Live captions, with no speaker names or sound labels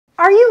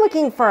Are you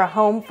looking for a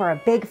home for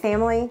a big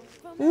family?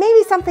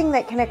 Maybe something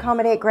that can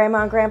accommodate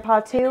grandma and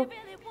grandpa too?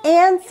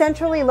 And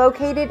centrally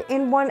located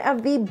in one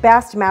of the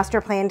best master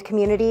planned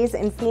communities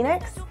in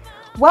Phoenix?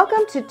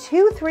 Welcome to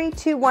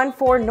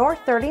 23214 North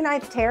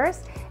 39th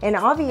Terrace in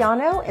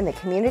Aviano in the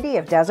community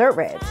of Desert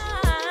Ridge.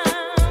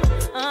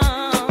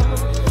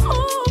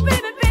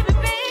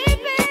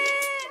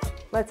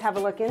 Let's have a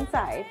look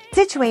inside.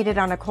 Situated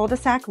on a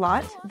cul-de-sac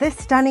lot, this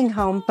stunning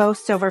home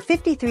boasts over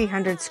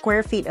 5,300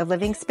 square feet of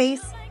living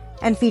space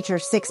and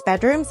features 6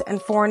 bedrooms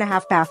and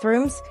 4.5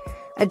 bathrooms,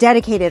 a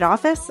dedicated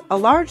office, a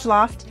large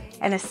loft,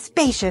 and a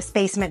spacious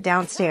basement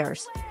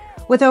downstairs.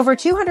 With over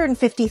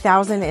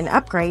 $250,000 in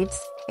upgrades,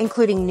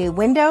 including new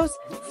windows,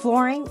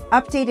 flooring,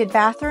 updated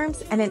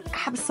bathrooms, and an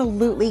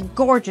absolutely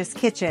gorgeous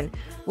kitchen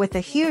with a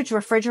huge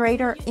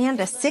refrigerator and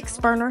a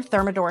 6-burner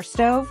Thermador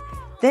stove,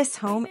 this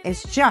home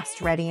is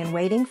just ready and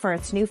waiting for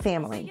its new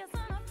family.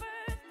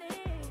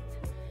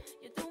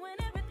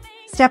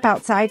 Step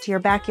outside to your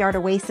backyard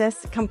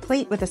oasis,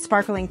 complete with a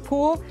sparkling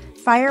pool,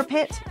 fire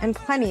pit, and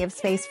plenty of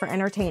space for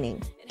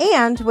entertaining.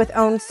 And with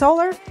owned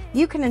solar,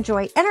 you can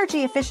enjoy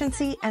energy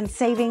efficiency and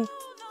saving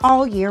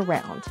all year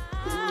round.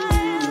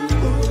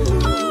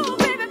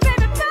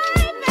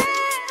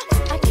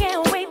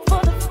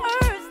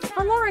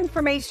 For more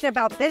information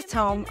about this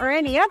home or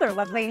any other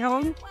lovely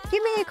home,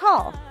 give me a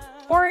call.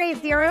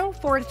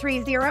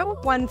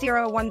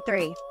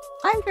 480-430-1013.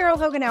 I'm Farrell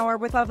Hogenauer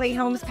with Loveli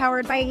Homes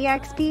powered by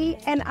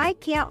EXP, and I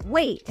can't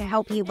wait to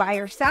help you buy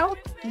or sell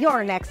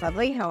your next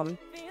lovely home.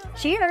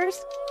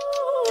 Cheers!